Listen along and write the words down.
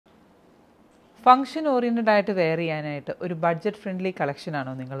Function oriented ആയിട്ട് wear ചെയ്യാനായിട്ട് ഒരു ബഡ്ജറ്റ് ഫ്രണ്ട്ലി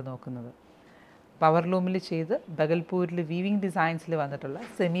കളക്ഷനാണോ നിങ്ങൾ നോക്കുന്നത്? പവർ ലൂമിൽ ചെയ്ത് ബഗൽപൂരിൽ വീവിംഗ് ഡിസൈൻസിൽ വന്നിട്ടുള്ള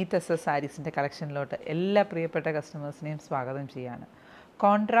സെമി ടെസർ സാരീസിൻ്റെ കളക്ഷനിലോട്ട് എല്ലാ പ്രിയപ്പെട്ട കസ്റ്റമേഴ്സിനെയും സ്വാഗതം ചെയ്യാണ്.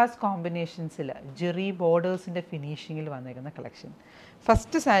 കോൺട്രാസ്റ്റ് കോമ്പിനേഷൻസിൽ ജെറി ബോർഡേഴ്സിൻ്റെ ഫിനിഷിങ്ങിൽ വന്നേക്കുന്ന കളക്ഷൻ.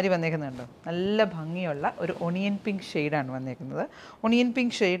 ഫസ്റ്റ് സാരി വന്നേക്കുന്നുണ്ടോ, നല്ല ഭംഗിയുള്ള ഒരു ഒണിയൻ പിങ്ക് ഷെയ്ഡാണ് വന്നേക്കുന്നത്. ഒണിയൻ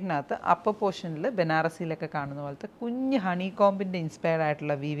പിങ്ക് ഷെയ്ഡിനകത്ത് അപ്പർ പോർഷനിൽ ബനാറസിയിലൊക്കെ കാണുന്ന പോലത്തെ കുഞ്ഞ് ഹണി കോമ്പിൻ്റെ ഇൻസ്പയർഡ്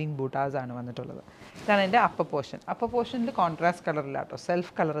ആയിട്ടുള്ള വീവിംഗ് ബൂട്ടാസാണ് വന്നിട്ടുള്ളത്. ഇതാണ് എൻ്റെ അപ്പർ പോർഷൻ. അപ്പർ പോർഷനിൽ കോൺട്രാസ്റ്റ് കളറിലാട്ടോ,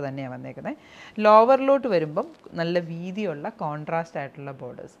 സെൽഫ് കളർ തന്നെയാണ് വന്നേക്കുന്നത്. ലോവറിലോട്ട് വരുമ്പം നല്ല വീതിയുള്ള കോൺട്രാസ്റ്റ് ആയിട്ടുള്ള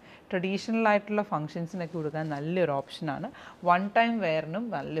ബോർഡേഴ്സ്. ട്രഡീഷണൽ ആയിട്ടുള്ള ഫംഗ്ഷൻസിനൊക്കെ കൊടുക്കാൻ നല്ലൊരു ഓപ്ഷനാണ്. വൺ ടൈം വെയറിനും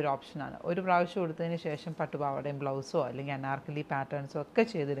നല്ലൊരു ഓപ്ഷനാണ്. ഒരു പ്രാവശ്യം കൊടുത്തതിന് ശേഷം പട്ടുപാവാടയും ബ്ലൗസോ അല്ലെങ്കിൽ അനാർക്കലി പാറ്റേൺസോ ഒക്കെ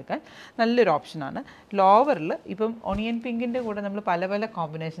ചെയ്തെടുക്കാൻ നല്ലൊരു ഓപ്ഷനാണ്. ലോവറിൽ ഇപ്പം ഒണിയൻ പിങ്കിൻ്റെ കൂടെ നമ്മൾ പല പല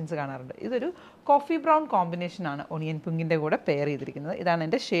കോമ്പിനേഷൻസ് കാണാറുണ്ട്. ഇതൊരു കോഫി ബ്രൗൺ കോമ്പിനേഷനാണ് ഒണിയൻ പിങ്കിൻ്റെ കൂടെ പെയർ ചെയ്തിരിക്കുന്നത്. ഇതാണ്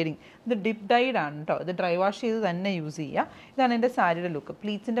എൻ്റെ ഷെയ്ഡിങ്. ഇത് ഡിപ്പ് ഡൈഡ് ആണ് കേട്ടോ. ഇത് ഡ്രൈ വാഷ് ചെയ്ത് തന്നെ യൂസ് ചെയ്യുക. ഇതാണ് എൻ്റെ സാരിയുടെ ലുക്ക്.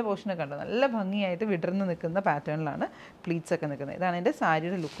 പ്ലീറ്റ്സിൻ്റെ പോർഷനൊക്കെ ഉണ്ട്, നല്ല ഭംഗിയായിട്ട് വിടർന്ന് നിൽക്കുന്ന പാറ്റേണിലാണ് പ്ലീറ്റ്സ് ഒക്കെ നിൽക്കുന്നത്. ഇതാണ് എൻ്റെ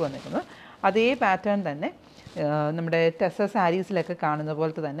സാരിയുടെ ലുക്ക് വന്നിരിക്കുന്നത്. അതേ പാറ്റേൺ തന്നെ നമ്മുടെ ടെസർ സാരീസിലൊക്കെ കാണുന്ന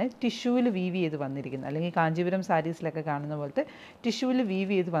പോലത്തെ തന്നെ ടിഷ്യൂവിൽ വീവ് ചെയ്ത് വന്നിരിക്കുന്നത്, അല്ലെങ്കിൽ കാഞ്ചീപുരം സാരീസിലൊക്കെ കാണുന്ന പോലത്തെ ടിഷ്യൂവിൽ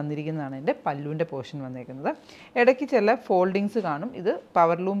വീവ് ചെയ്ത് വന്നിരിക്കുന്നതാണ് എൻ്റെ പല്ലുവിൻ്റെ പോർഷൻ വന്നിരിക്കുന്നത്. ഇടയ്ക്ക് ചില ഫോൾഡിങ്സ് കാണും. ഇത്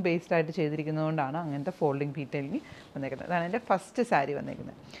പവർ ലൂം ബേസ്ഡ് ആയിട്ട് ചെയ്തിരിക്കുന്നതുകൊണ്ടാണ് അങ്ങനത്തെ ഫോൾഡിങ് ഡീറ്റെയിലിംഗ് വന്നിരിക്കുന്നത്. അതാണ് എൻ്റെ ഫസ്റ്റ് സാരി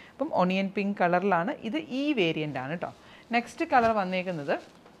വന്നിരിക്കുന്നത്. അപ്പം ഒണിയൻ പിങ്ക് കളറിലാണ്. ഇത് ഈ വേരിയൻ്റ് ആണ് കേട്ടോ. നെക്സ്റ്റ് കളർ വന്നിരിക്കുന്നത്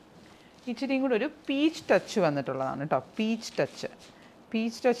ഇച്ചിരിയും കൂടെ ഒരു പീച്ച് ടച്ച് വന്നിട്ടുള്ളതാണ് കേട്ടോ.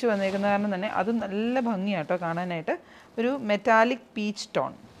 പീച്ച് ടച്ച് വന്നേക്കുന്ന കാരണം തന്നെ അത് നല്ല ഭംഗിയാണ് കേട്ടോ കാണാനായിട്ട്. ഒരു മെറ്റാലിക് പീച്ച്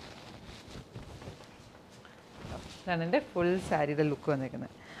ടോൺ. ഇതാണ് എൻ്റെ ഫുൾ സാരിയുടെ ലുക്ക്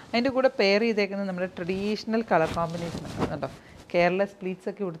വന്നേക്കുന്നത്. അതിൻ്റെ കൂടെ പെയർ ചെയ്തേക്കുന്നത് നമ്മുടെ ട്രഡീഷണൽ കളർ കോമ്പിനേഷൻ ആണ് കേട്ടോ. കേരള സ്പ്ലീറ്റ്സ്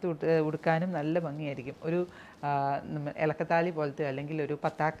ഒക്കെ ഉടുക്കാനും നല്ല ഭംഗിയായിരിക്കും. ഒരു ഇലക്കത്താലി പോലത്തെ അല്ലെങ്കിൽ ഒരു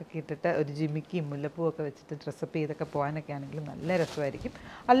പത്താക്കൊക്കെ ഇട്ടിട്ട് ഒരു ജിമിക്കിയും മുല്ലപ്പൂ ഒക്കെ വെച്ചിട്ട് ഡ്രസ്സപ്പ് ചെയ്തൊക്കെ പോകാനൊക്കെ ആണെങ്കിലും നല്ല രസമായിരിക്കും.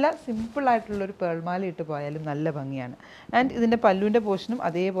 അല്ല, സിമ്പിളായിട്ടുള്ളൊരു പേൾമാല ഇട്ട് പോയാലും നല്ല ഭംഗിയാണ്. ആൻഡ് ഇതിൻ്റെ പല്ലുവിൻ്റെ പോർഷനും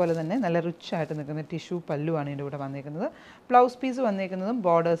അതേപോലെ തന്നെ നല്ല റിച്ച് ആയിട്ട് നിൽക്കുന്ന ടിഷ്യൂ പല്ലുവാണ് ഇതിൻ്റെ കൂടെ വന്നേക്കുന്നത്. ബ്ലൗസ് പീസ് വന്നേക്കുന്നതും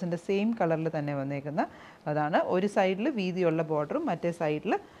ബോർഡേഴ്സിൻ്റെ സെയിം കളറിൽ തന്നെ വന്നേക്കുന്ന അതാണ്. ഒരു സൈഡിൽ വീതിയുള്ള ബോർഡറും മറ്റേ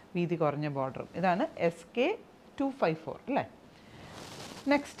സൈഡിൽ വീതി കുറഞ്ഞ ബോർഡറും. ഇതാണ് SK254 അല്ലേ.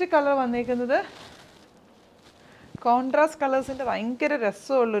 നെക്സ്റ്റ് കളർ വന്നേക്കുന്നത് കോൺട്രാസ്റ്റ് കളേഴ്സിൻ്റെ ഭയങ്കര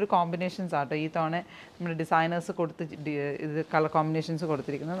രസമുള്ളൊരു കോമ്പിനേഷൻസ് ആട്ടോ ഈ തവണ നമ്മുടെ ഡിസൈനേഴ്സ് ഇത് കളർ കോമ്പിനേഷൻസ്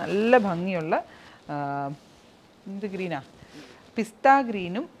കൊടുത്തിരിക്കുന്നത്. നല്ല ഭംഗിയുള്ള എന്ത് ഗ്രീനാ, പിസ്ത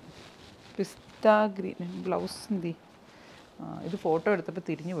ഗ്രീനും ബ്ലൗസ് എന്തി ഇത് ഫോട്ടോ എടുത്തപ്പോൾ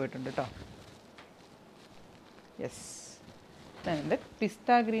തിരിഞ്ഞു പോയിട്ടുണ്ട് കേട്ടോ. യെസ്, ഇതാണ്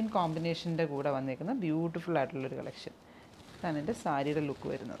പിസ്ത ഗ്രീൻ കോമ്പിനേഷൻ്റെ കൂടെ വന്നേക്കുന്ന ബ്യൂട്ടിഫുൾ ആയിട്ടുള്ളൊരു കളക്ഷൻ. ഇതാണ് എൻ്റെ സാരിയുടെ ലുക്ക്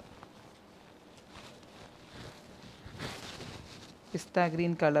വരുന്നത്. പിസ്ത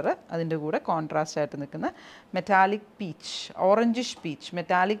ഗ്രീൻ കളറ്, അതിൻ്റെ കൂടെ കോൺട്രാസ്റ്റ് ആയിട്ട് നിൽക്കുന്ന metallic peach, orangish peach,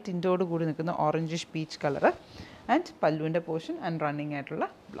 metallic ടിൻറ്റോട് കൂടി നിൽക്കുന്ന orangish peach colour. And പല്ലുവിൻ്റെ portion and running ആയിട്ടുള്ള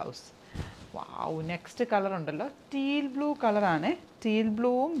ബ്ലൗസ്. വാവ്, നെക്സ്റ്റ് കളർ ഉണ്ടല്ലോ, ടീൽ ബ്ലൂ കളറാണ്. ടീൽ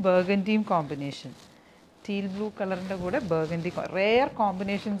ബ്ലൂവും ബർഗൻഡിയും കോമ്പിനേഷൻ. ടീൽ ബ്ലൂ കളറിൻ്റെ കൂടെ ബർഗൻഡി, റെയർ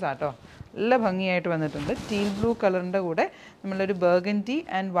കോമ്പിനേഷൻസ് ആട്ടോ, നല്ല ഭംഗിയായിട്ട് വന്നിട്ടുണ്ട്. ടീൽ ബ്ലൂ കളറിൻ്റെ കൂടെ നമ്മളൊരു ബർഗൻഡി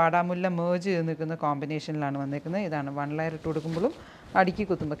ആൻഡ് വാടാമുല്ല മേർജ് ചെയ്ത് നിൽക്കുന്ന കോമ്പിനേഷനിലാണ് വന്നിരിക്കുന്നത്. ഇതാണ് 1 ലെയർ ഇട്ട് കൊടുക്കുമ്പോഴും അടുക്കി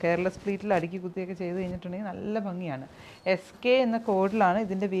കുത്തുമ്പോൾ കേരള സ്പ്ലീറ്റിൽ അടുക്കി കുത്തിയൊക്കെ ചെയ്ത് കഴിഞ്ഞിട്ടുണ്ടെങ്കിൽ നല്ല ഭംഗിയാണ്. SK എന്ന കോഡിലാണ്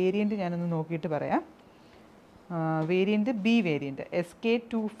ഇതിൻ്റെ വേരിയൻറ്റ്. ഞാനൊന്ന് നോക്കിയിട്ട് പറയാം. Variant B variant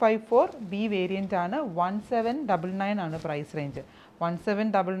SK254 B variant ആണ്. 1799 ആണ് പ്രൈസ് റേഞ്ച്.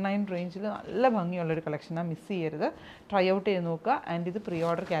 1799 റേഞ്ചിൽ നല്ല ഭംഗിയുള്ളൊരു കളക്ഷനാണ്, മിസ് ചെയ്യരുത്. ട്രൈ ഔട്ട് ചെയ്ത് നോക്കുക. ആൻഡ് ഇത് പ്രീ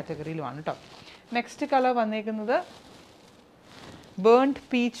ഓർഡർ കാറ്റഗറിയിലുമാണ് കേട്ടോ. നെക്സ്റ്റ് കളർ വന്നേക്കുന്നത് ബേൺഡ്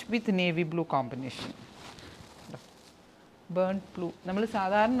പീച്ച് വിത്ത് navy blue combination. Burned blue നമ്മൾ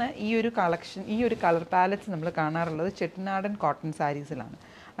സാധാരണ ഈ ഒരു കളർ പാലറ്റ്സ് നമ്മൾ കാണാറുള്ളത് ചെട്ടിനാടൻ കോട്ടൺ സാരീസിലാണ്.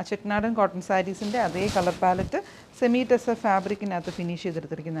 ആ ചെട്ടിനാടൻ കോട്ടൺ സാരീസിൻ്റെ അതേ colour palette semi tussar ഫാബ്രിക്കിനകത്ത് finish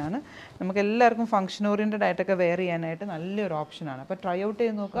ചെയ്തെടുത്തിരിക്കുന്നതാണ്. നമുക്ക് എല്ലാവർക്കും ഫംഗ്ഷൻ ഓറിയൻറ്റഡ് ആയിട്ടൊക്കെ വെയർ ചെയ്യാനായിട്ട് നല്ലൊരു ഓപ്ഷനാണ്. അപ്പോൾ ട്രൈ ഔട്ട്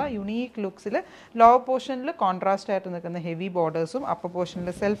ചെയ്ത് നോക്കുക. യുണീക്ക് ലുക്സിൽ ലോവർ പോർഷനിൽ കോൺട്രാസ്റ്റ് ആയിട്ട് നിൽക്കുന്ന ഹെവി ബോർഡേഴ്സും അപ്പർ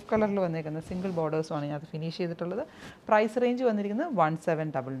പോർഷനിൽ സെൽഫ് കളറിൽ വന്നിരിക്കുന്ന സിംഗിൾ ബോർഡേഴ്സുമാണ് ഇതിനകത്ത് ഫിനിഷ് ചെയ്തിട്ടുള്ളത്. പ്രൈസ് റേഞ്ച് വന്നിരിക്കുന്നത്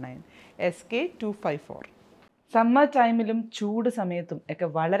 1799 SK254. സമ്മർ ടൈമിലും ചൂട് സമയത്തും ഒക്കെ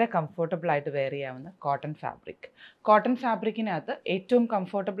വളരെ കംഫർട്ടബിൾ ആയിട്ട് വെയർ ചെയ്യാവുന്ന കോട്ടൺ ഫാബ്രിക്. കോട്ടൺ ഫാബ്രിക്കിനകത്ത് ഏറ്റവും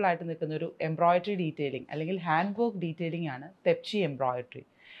കംഫർട്ടബിൾ ആയിട്ട് നിൽക്കുന്ന ഒരു എംബ്രോയിഡറി ഡീറ്റെയിലിംഗ് അല്ലെങ്കിൽ ഹാൻഡ് വർക്ക് ഡീറ്റെയിലിംഗ് ആണ് തെപ്ചി എംബ്രോയിഡറി.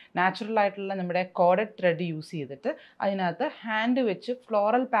 നാച്ചുറൽ ആയിട്ടുള്ള നമ്മുടെ കോഡഡ് ത്രെഡ് യൂസ് ചെയ്തിട്ട് അതിനകത്ത് ഹാൻഡ് വെച്ച്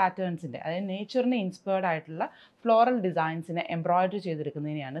ഫ്ലോറൽ പാറ്റേൺസിൻ്റെ, അതായത് നേച്ചറിനെ ഇൻസ്പയർഡ് ആയിട്ടുള്ള ഫ്ലോറൽ ഡിസൈൻസിനെ എംബ്രോയിഡറി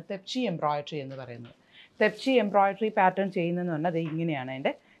ചെയ്തെടുക്കുന്നതിനെയാണ് തെപ്ചി എംബ്രോയിഡറി എന്ന് പറയുന്നത്. തെപ്ചി എംബ്രോയിഡറി പാറ്റേൺ ചെയ്യുന്നതെന്ന് പറഞ്ഞാൽ അത് ഇങ്ങനെയാണ്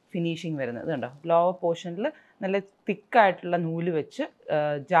അതിൻ്റെ ഫിനിഷിങ് വരുന്നത്. കണ്ടോ, ലോവർ പോർഷനിൽ നല്ല തിക്കായിട്ടുള്ള നൂല് വെച്ച്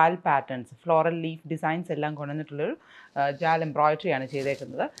ജാൽ പാറ്റേൺസ് ഫ്ലോറൽ ലീഫ് ഡിസൈൻസ് എല്ലാം കൊണ്ടുവന്നിട്ടുള്ളൊരു ജാൽ എംബ്രോയിഡറി ആണ്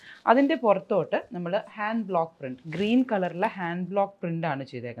ചെയ്തേക്കുന്നത്. അതിൻ്റെ പുറത്തോട്ട് നമ്മൾ ഹാൻഡ് ബ്ലോക്ക് പ്രിൻറ്റ്, ഗ്രീൻ കളറിലെ ഹാൻഡ് ബ്ലോക്ക് പ്രിൻ്റാണ്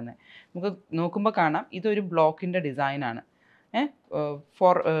ചെയ്തേക്കുന്നത്. നമുക്ക് നോക്കുമ്പോൾ കാണാം ഇതൊരു ബ്ലോക്കിൻ്റെ ഡിസൈനാണ്.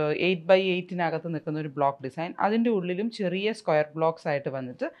 8x8 നിൽക്കുന്ന ഒരു ബ്ലോക്ക് ഡിസൈൻ. അതിൻ്റെ ഉള്ളിലും ചെറിയ സ്ക്വയർ ബ്ലോക്സ് ആയിട്ട്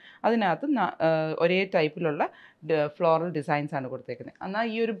വന്നിട്ട് അതിനകത്ത് ഒരേ ടൈപ്പിലുള്ള ഫ്ലോറൽ ഡിസൈൻസ് ആണ് കൊടുത്തേക്കുന്നത്. എന്നാൽ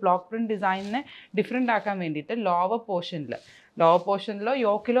ഈ ഒരു ബ്ലോക്ക് പ്രിൻറ്റ് ഡിസൈനിനെ ഡിഫറെൻ്റ് ആക്കാൻ വേണ്ടിയിട്ട് ലോവർ പോർഷനിലോ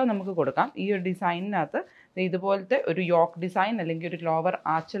യോക്കിലോ നമുക്ക് കൊടുക്കാം. ഈ ഒരു ഡിസൈനിനകത്ത് ഇതുപോലത്തെ ഒരു യോക്ക് ഡിസൈൻ അല്ലെങ്കിൽ ഒരു ലോവർ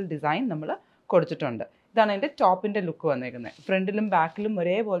ആർച്ചൽ ഡിസൈൻ നമ്മൾ കൊടുത്തിട്ടുണ്ട്. ഇതാണ് എൻ്റെ ടോപ്പിൻ്റെ ലുക്ക് വന്നേക്കുന്നത്. ഫ്രണ്ടിലും ബാക്കിലും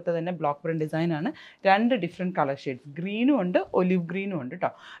ഒരേപോലത്തെ തന്നെ ബ്ലോക്ക് പ്രിൻറ്റ് ഡിസൈനാണ്. 2 ഡിഫറെൻറ്റ് കളർ ഷെയ്ഡ്സ്, ഗ്രീനും ഉണ്ട് ഒലിവ് ഗ്രീനും ഉണ്ട് കേട്ടോ.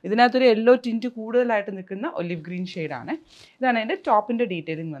 ഇതിനകത്തൊരു യെല്ലോ ടിൻറ്റ് കൂടുതലായിട്ട് നിൽക്കുന്ന ഒലിവ് ഗ്രീൻ ഷെയ്ഡാണ്. ഇതാണ് എൻ്റെ ടോപ്പിൻ്റെ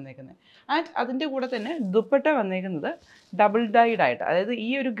ഡീറ്റെയിലിംഗ് വന്നേക്കുന്നത്. ആൻഡ് അതിൻ്റെ കൂടെ തന്നെ ദുപ്പട്ട വന്നേക്കുന്നത് ഡബിൾ ഡൈഡ് ആയിട്ട്, അതായത് ഈ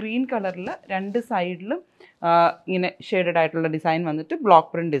ഒരു ഗ്രീൻ കളറിൽ 2 സൈഡിലും ഇങ്ങനെ ഷെയ്ഡഡ് ആയിട്ടുള്ള ഡിസൈൻ വന്നിട്ട്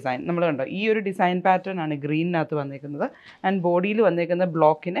ബ്ലോക്ക് പ്രിൻറ്റ് ഡിസൈൻ നമ്മൾ കണ്ടോ. ഈ ഒരു ഡിസൈൻ പാറ്റേൺ ആണ് ഗ്രീനിനകത്ത് വന്നേക്കുന്നത്. ആൻഡ് ബോഡിയിൽ വന്നേക്കുന്ന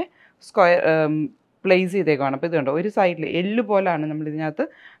ബ്ലോക്കിനെ സ്ക്വയർ പ്ലേസ് ചെയ്തേക്കാണ്. അപ്പോൾ ഇത് കണ്ടോ, ഒരു സൈഡിൽ എല്ല് പോലാണ് നമ്മൾ ഇതിനകത്ത്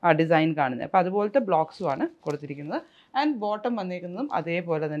ഡിസൈൻ കാണുന്നത്. അപ്പോൾ അതുപോലത്തെ ബ്ലോക്സുമാണ് കൊടുത്തിരിക്കുന്നത്. ആൻഡ് ബോട്ടം വന്നേക്കുന്നതും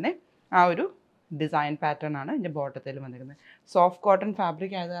അതേപോലെ തന്നെ ആ ഒരു ഡിസൈൻ പാറ്റേൺ ആണ് ഇതിൻ്റെ ബോട്ടത്തിൽ വന്നിരിക്കുന്നത്. സോഫ്റ്റ് കോട്ടൺ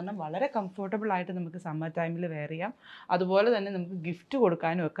ഫാബ്രിക് ആയത് കാരണം വളരെ കംഫർട്ടബിൾ ആയിട്ട് നമുക്ക് സമ്മർ ടൈമിൽ വെയർ ചെയ്യാം. അതുപോലെ തന്നെ നമുക്ക് ഗിഫ്റ്റ്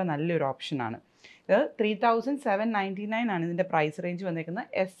കൊടുക്കാനും ഒക്കെ നല്ലൊരു ഓപ്ഷനാണ്. ഇത് 3799 ആണ് ഇതിൻ്റെ പ്രൈസ് റേഞ്ച് വന്നിരിക്കുന്നത്.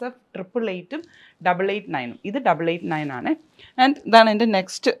 SF 888ഉം 889ഉം. ഇത് 889 ആണ്. ആൻഡ് ഇതാണ് എൻ്റെ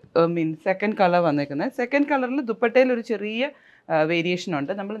നെക്സ്റ്റ് സെക്കൻഡ് കളർ വന്നിരിക്കുന്നത്. സെക്കൻഡ് കളറിൽ ദുപ്പട്ടയിൽ ഒരു ചെറിയ വേരിയേഷൻ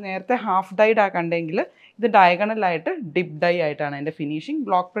ഉണ്ട്. നമ്മൾ നേരത്തെ ഹാഫ് ഡൈഡ് കണ്ടെങ്കിൽ ഇത് ഡയഗണലായിട്ട് ഡിപ്പ് ഡൈ ആയിട്ടാണ് എൻ്റെ ഫിനിഷിങ്.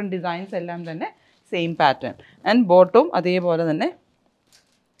 ബ്ലോക്ക് പ്രിൻറ്റ് ഡിസൈൻസ് എല്ലാം തന്നെ സെയിം പാറ്റേൺ. ആൻഡ് ബോട്ടവും അതേപോലെ തന്നെ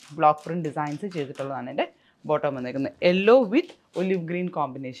ബ്ലോക്ക് പ്രിൻറ്റ് ഡിസൈൻസ് ചെയ്തിട്ടുള്ളതാണ് എൻ്റെ ബോട്ടം വന്നേക്കുന്നത്. യെല്ലോ വിത്ത് ഒലിവ് ഗ്രീൻ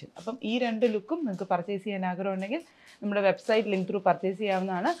കോമ്പിനേഷൻ. അപ്പം ഈ 2 ലുക്കും നിങ്ങൾക്ക് പർച്ചേസ് ചെയ്യാൻ ആഗ്രഹമുണ്ടെങ്കിൽ നമ്മുടെ വെബ്സൈറ്റ് ലിങ്ക് ത്രൂ പർച്ചേസ്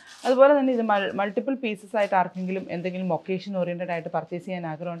ചെയ്യാവുന്നതാണ്. അതുപോലെ തന്നെ ഇത് മൾട്ടിപ്പിൾ പീസസ് ആയിട്ട് ആർക്കെങ്കിലും എന്തെങ്കിലും ഒക്കേഷൻ ഓറിയൻറ്റഡ് ആയിട്ട് പർച്ചേസ് ചെയ്യാൻ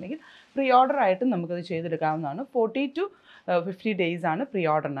ആഗ്രഹമുണ്ടെങ്കിൽ പ്രീ ഓർഡർ ആയിട്ട് നമുക്കത് ചെയ്തെടുക്കാവുന്നതാണ്. 40 to 50 ഡേയ്സ് ആണ് പ്രീ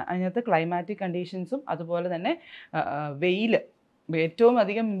ഓർഡറിന്. അതിനകത്ത് ക്ലൈമാറ്റിക് കണ്ടീഷൻസും അതുപോലെ തന്നെ വെയിൽ ഏറ്റവും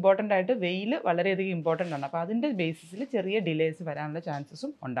അധികം ഇമ്പോർട്ടൻ്റ് ആയിട്ട് വെയിൽ വളരെയധികം ഇമ്പോർട്ടൻ്റ് ആണ്. അപ്പോൾ അതിൻ്റെ ബേസിസിൽ ചെറിയ ഡിലേസ് വരാനുള്ള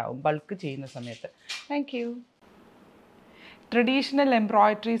ചാൻസസും ഉണ്ടാവും ബൾക്ക് ചെയ്യുന്ന സമയത്ത്. Thank you. ട്രഡീഷണൽ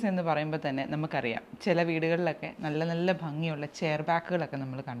എംബ്രോയിഡറീസ് എന്ന് പറയുമ്പോൾ തന്നെ നമുക്കറിയാം ചില വീടുകളിലൊക്കെ നല്ല നല്ല ഭംഗിയുള്ള ചെയർ ബാക്കുകളൊക്കെ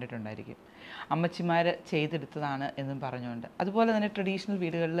നമ്മൾ കണ്ടിട്ടുണ്ടായിരിക്കും. അമ്മച്ചിമാർ ചെയ്തെടുത്തതാണ് എന്നും പറഞ്ഞുകൊണ്ട്. അതുപോലെ തന്നെ ട്രഡീഷണൽ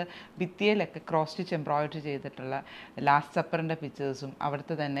വീടുകളിൽ ഭിത്തിയിലൊക്കെ ക്രോസ് സ്റ്റിച്ച് എംബ്രോയിഡറി ചെയ്തിട്ടുള്ള ലാസ്റ്റ് സപ്പറിൻ്റെ പിക്ചേഴ്സും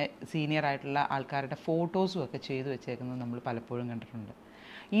അവിടുത്തെ തന്നെ സീനിയർ ആയിട്ടുള്ള ആൾക്കാരുടെ ഫോട്ടോസും ഒക്കെ ചെയ്തു വെച്ചേക്കുന്നത് നമ്മൾ പലപ്പോഴും കണ്ടിട്ടുണ്ട്.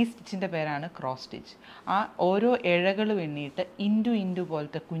 ഈ സ്റ്റിച്ചിൻ്റെ പേരാണ് ക്രോസ് സ്റ്റിച്ച്. ആ ഓരോ ഇഴകളും എണ്ണിയിട്ട് ഇൻറ്റു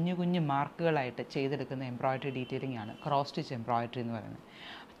പോലത്തെ കുഞ്ഞു കുഞ്ഞു മാർക്കുകളായിട്ട് ചെയ്തെടുക്കുന്ന എംബ്രോയിഡറി ഡീറ്റെയിലിംഗ് ആണ് ക്രോസ് സ്റ്റിച്ച് എംബ്രോയിഡറി എന്ന് പറയുന്നത്.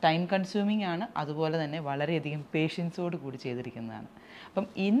 ടൈം കൺസ്യൂമിംഗ് ആണ്, അതുപോലെ തന്നെ വളരെയധികം പേഷ്യൻസോട് കൂടി ചെയ്തിരിക്കുന്നതാണ്. അപ്പം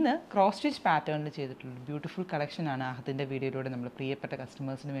ഇന്ന് ക്രോസ് സ്റ്റിച്ച് പാറ്റേണിൽ ചെയ്തിട്ടുള്ള ബ്യൂട്ടിഫുൾ കളക്ഷനാണ് ആഹത്തിൻ്റെ വീഡിയോയിലൂടെ നമ്മൾ പ്രിയപ്പെട്ട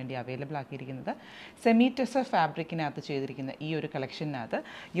കസ്റ്റമേഴ്സിന് വേണ്ടി അവൈലബിൾ ആക്കിയിരിക്കുന്നത്. സെമി ടെസർ ഫാബ്രിക്കിനകത്ത് ചെയ്തിരിക്കുന്ന ഈ ഒരു കളക്ഷനകത്ത്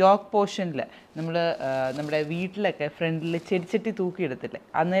യോക്ക് പോർഷനിൽ നമ്മുടെ വീട്ടിലൊക്കെ ഫ്രണ്ടിൽ ചെടിച്ചട്ടി തൂക്കിയെടുത്തില്ലേ,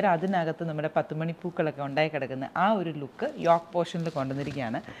 അന്നേരം അതിനകത്ത് നമ്മുടെ 10 മണിപ്പൂക്കളൊക്കെ ഉണ്ടായി കിടക്കുന്ന ആ ഒരു ലുക്ക് യോക്ക് പോർഷനിൽ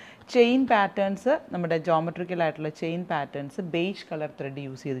കൊണ്ടുവന്നിരിക്കുകയാണ്. ചെയിൻ പാറ്റേൺസ്, നമ്മുടെ ജോമെട്രിക്കലായിട്ടുള്ള chain patterns beige colour thread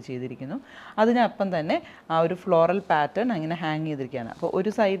use ചെയ്തിരിക്കുന്നു. അതിനൊപ്പം തന്നെ ആ ഒരു ഫ്ലോറൽ പാറ്റേൺ അങ്ങനെ ഹാങ് ചെയ്തിരിക്കുകയാണ്. അപ്പോൾ ഒരു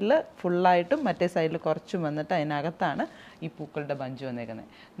സൈഡിൽ ഫുള്ളായിട്ടും മറ്റേ സൈഡിൽ കുറച്ചും വന്നിട്ട് അതിനകത്താണ് ഈ പൂക്കളുടെ ബഞ്ച് വന്നേക്കുന്നത്.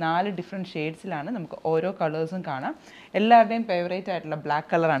 4 ഡിഫറെൻറ്റ് ഷെയ്ഡ്സിലാണ് നമുക്ക് ഓരോ കളേഴ്സും കാണാം. എല്ലാവരുടെയും ഫേവറേറ്റ് ആയിട്ടുള്ള ബ്ലാക്ക്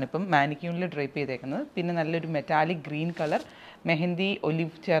കളറാണ് ഇപ്പം മാനിക്യൂണിൽ ഡ്രൈപ്പ് ചെയ്തേക്കുന്നത്. പിന്നെ നല്ലൊരു metallic green colour, mehndi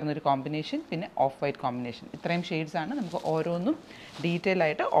olive ചേർന്നൊരു കോമ്പിനേഷൻ, പിന്നെ ഓഫ് വൈറ്റ് കോമ്പിനേഷൻ. ഇത്രയും ഷെയ്ഡ്സാണ് നമുക്ക് ഓരോന്നും ഡീറ്റെയിൽ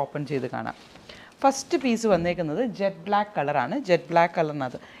ആയിട്ട് ഓപ്പൺ ചെയ്ത് കാണാം. ഫസ്റ്റ് പീസ് വന്നേക്കുന്നത് ജെറ്റ് ബ്ലാക്ക് കളറാണ്. ജെറ്റ് ബ്ലാക്ക്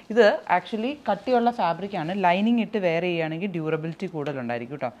കളറിനകത്ത് ഇത് ആക്ച്വലി കട്ടിയുള്ള ഫാബ്രിക്കാണ്. ലൈനിങ് ഇട്ട് വെയർ ചെയ്യുകയാണെങ്കിൽ ഡ്യൂറബിലിറ്റി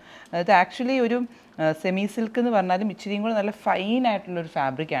കൂടുതലുണ്ടായിരിക്കും കേട്ടോ. അതായത് ആക്ച്വലി ഒരു സെമി സിൽക്ക് എന്ന് പറഞ്ഞാലും ഇച്ചിരിയും കൂടെ നല്ല ഫൈൻ ആയിട്ടുള്ളൊരു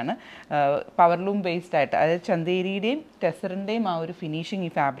ഫാബ്രിക്കാണ്. പവർലൂം ബേസ്ഡ് ആയിട്ട്, അതായത് ചന്തേരിയുടെയും ടെസറിൻ്റെയും ആ ഒരു ഫിനിഷിങ്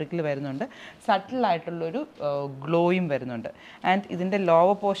ഈ ഫാബ്രിക്കിൽ വരുന്നുണ്ട്. സട്ടിലായിട്ടുള്ളൊരു ഗ്ലോയും വരുന്നുണ്ട്. ആൻഡ് ഇതിൻ്റെ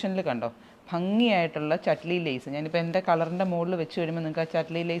ലോവർ പോർഷനിൽ കണ്ടോ ഭംഗിയായിട്ടുള്ള ചട്ട്ലി ലേസ്. ഞാനിപ്പോൾ എൻ്റെ കളറിൻ്റെ മുകളിൽ വെച്ച് വരുമ്പോൾ നിങ്ങൾക്ക് ആ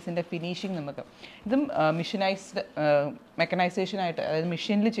ചട്ട്ലി ലേസിൻ്റെ ഫിനിഷിങ് നമുക്ക് ഇതും മെക്കനൈസേഷനായിട്ട്, അതായത്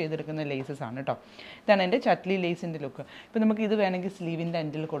മെഷീനിൽ ചെയ്തെടുക്കുന്ന ലേസസ് ആണ് കേട്ടോ. ഇതാണ് എൻ്റെ ചട്ട്ലി ലേസിൻ്റെ ലുക്ക്. ഇപ്പോൾ നമുക്ക് ഇത് വേണമെങ്കിൽ സ്ലീവിൻ്റെ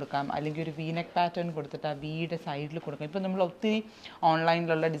എൻഡിൽ കൊടുക്കാം, അല്ലെങ്കിൽ ഒരു വീനെക്ക് പാറ്റേൺ കൊടുത്തിട്ട് ആ വീയുടെ സൈഡിൽ കൊടുക്കാം. ഇപ്പോൾ നമ്മൾ ഒത്തിരി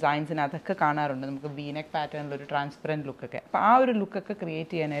ഓൺലൈനിലുള്ള ഡിസൈൻസിനകത്തൊക്കെ കാണാറുണ്ട് നമുക്ക് വീനെക്ക് പാറ്റേണിലൊരു ട്രാൻസ്പെറൻറ്റ് ലുക്കൊക്കെ. അപ്പോൾ ആ ഒരു ലുക്കൊക്കെ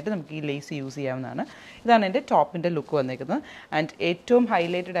ക്രിയേറ്റ് ചെയ്യാനായിട്ട് നമുക്ക് ഈ ലേസ് യൂസ് ചെയ്യാവുന്നതാണ്. ഇതാണ് എൻ്റെ ടോപ്പിൻ്റെ ലുക്ക് വന്നിരിക്കുന്നത്. ആൻഡ് ഏറ്റവും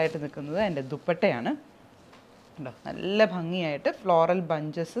ഹൈലൈറ്റഡ് ആയിട്ട് നിൽക്കുന്നത് എൻ്റെ ദുപ്പട്ടയാണ്. ഉണ്ടോ നല്ല ഭംഗിയായിട്ട് ഫ്ലോറൽ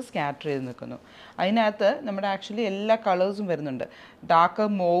ബഞ്ചസ് സ്കാറ്റർ ചെയ്ത് നിൽക്കുന്നു. അതിനകത്ത് നമ്മുടെ ആക്ച്വലി എല്ലാ കളേഴ്സും വരുന്നുണ്ട്. Dark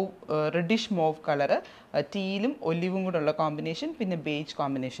mauve, reddish mauve colour, ടീലും ഒലിവും കൂടെ ഉള്ള കോമ്പിനേഷൻ, പിന്നെ ബേജ്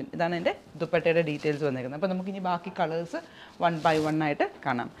കോമ്പിനേഷൻ. ഇതാണ് എൻ്റെ ദുപ്പട്ടയുടെ ഡീറ്റെയിൽസ് വന്നേക്കുന്നത്. അപ്പോൾ നമുക്കിനി ബാക്കി കളേഴ്സ് 1 by 1 ആയിട്ട്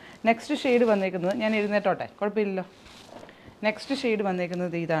കാണാം. നെക്സ്റ്റ് ഷെയ്ഡ് വന്നേക്കുന്നത്, ഞാൻ എഴുന്നേറ്റോട്ടെ കുഴപ്പമില്ലല്ലോ. നെക്സ്റ്റ് ഷെയ്ഡ്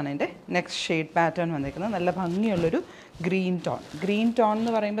വന്നേക്കുന്നത് ഇതാണ് എൻ്റെ നെക്സ്റ്റ് ഷെയ്ഡ് പാറ്റേൺ വന്നേക്കുന്നത്. നല്ല ഭംഗിയുള്ളൊരു ഗ്രീൻ ടോൺ. ഗ്രീൻ ടോൺ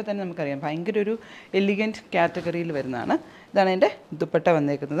എന്ന് പറയുമ്പോൾ തന്നെ നമുക്കറിയാം ഭയങ്കര ഒരു എലിഗൻറ്റ് കാറ്റഗറിയിൽ വരുന്നതാണ്. ഇതാണ് എൻ്റെ ദുപ്പട്ട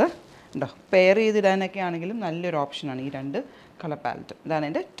വന്നേക്കുന്നത്. ഉണ്ടോ, പെയർ ചെയ്തിടാനൊക്കെ ആണെങ്കിലും നല്ലൊരു ഓപ്ഷനാണ് ഈ 2 കളർ പാലറ്റ്. ഇതാണ്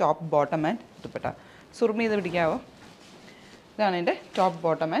എൻ്റെ top bottom and dupatta. Surumi ഇത് പിടിക്കാവോ? ഇതാണ് എൻ്റെ top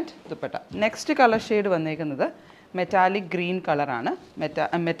bottom and dupatta. Next colour shade വന്നേക്കുന്നത് മെറ്റാലിക് ഗ്രീൻ കളറാണ്.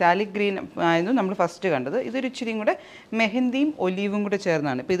 മെറ്റാലിക് ഗ്രീൻ ആയിരുന്നു നമ്മൾ ഫസ്റ്റ് കണ്ടത്. ഇതൊരു ഇച്ചിരിയും കൂടെ മെഹന്തിയും ഒലീവും കൂടെ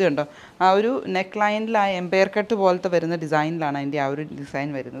ചേർന്നാണ്. ഇപ്പോൾ ഇത് കണ്ടോ, ആ ഒരു നെക്ക് ലൈനിൽ ആ എംപയർ കട്ട് പോലത്തെ വരുന്ന ഡിസൈനിലാണ് അതിൻ്റെ ആ ഒരു ഡിസൈൻ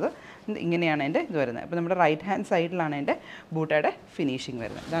വരുന്നത്. ഇങ്ങനെയാണ് എൻ്റെ ഇത് വരുന്നത്. അപ്പോൾ നമ്മുടെ റൈറ്റ് ഹാൻഡ് സൈഡിലാണ് എൻ്റെ ബൂട്ടയുടെ ഫിനിഷിങ്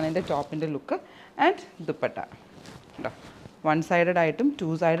വരുന്നത്. ഇതാണ് എൻ്റെ ടോപ്പിൻ്റെ ലുക്ക് ആൻഡ് ദുപ്പട്ട. കേട്ടോ, 1 സൈഡഡ് ആയിട്ടും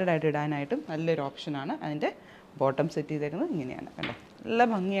 2 സൈഡഡ് ആയിട്ട് ഇടാനായിട്ടും നല്ലൊരു ഓപ്ഷനാണ്. അതിൻ്റെ ബോട്ടം സെറ്റ് ചെയ്തേക്കുന്നത് ഇങ്ങനെയാണ്. കണ്ടോ, നല്ല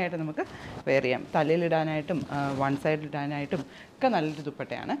ഭംഗിയായിട്ട് നമുക്ക് വെയർ ചെയ്യാം. തലയിലിടാനായിട്ടും 1 സൈഡിൽ ഇടാനായിട്ടും ഒക്കെ നല്ലൊരു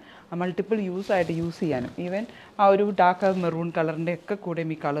ദുപ്പട്ടയാണ്. മൾട്ടിപ്പിൾ യൂസായിട്ട് യൂസ് ചെയ്യാനും, ഈവൻ ആ ഒരു ഡാർക്ക് മെറൂൺ കളറിൻ്റെ ഒക്കെ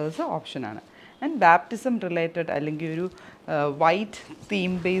കൂടെയും ഈ കളേഴ്സ് ഓപ്ഷനാണ്. ആൻഡ് ബാപ്റ്റിസം റിലേറ്റഡ് അല്ലെങ്കിൽ ഒരു വൈറ്റ്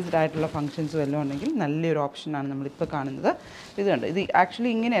തീം ബേസ്ഡ് ആയിട്ടുള്ള ഫങ്ഷൻസ് വല്ലതും ഉണ്ടെങ്കിൽ നല്ലൊരു ഓപ്ഷനാണ് നമ്മളിപ്പോൾ കാണുന്നത്. ഇത് കണ്ടോ, ഇത്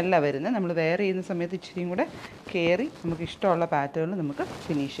ആക്ച്വലി ഇങ്ങനെയല്ല വരുന്നത്. നമ്മൾ വെയർ ചെയ്യുന്ന സമയത്ത് ഇച്ചിരിയും കൂടെ കയറി നമുക്ക് ഇഷ്ടമുള്ള പാറ്റേണിൽ നമുക്ക്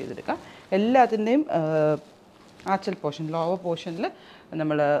ഫിനിഷ് ചെയ്തെടുക്കാം. എല്ലാത്തിൻ്റെയും ആച്ചൽ പോർഷൻ, ലോവർ പോർഷനിൽ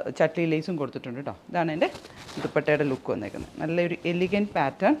നമ്മൾ ചട്ട്ലി ലേസും കൊടുത്തിട്ടുണ്ട് കേട്ടോ. ഇതാണ് എൻ്റെ ദുപ്പട്ടയുടെ ലുക്ക് വന്നേക്കുന്നത്. നല്ലൊരു എലിഗൻറ്റ്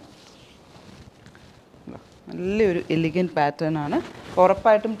പാറ്റേൺ, നല്ലൊരു എലിഗൻറ്റ് പാറ്റേൺ ആണ്.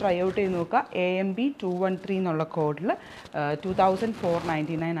 ഉറപ്പായിട്ടും ട്രൈ ഔട്ട് ചെയ്ത് നോക്കുക. AMB 213 എന്നുള്ള കോഡിൽ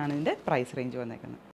 2499 ആണ് ഇതിൻ്റെ പ്രൈസ് റേഞ്ച് വന്നേക്കുന്നത്.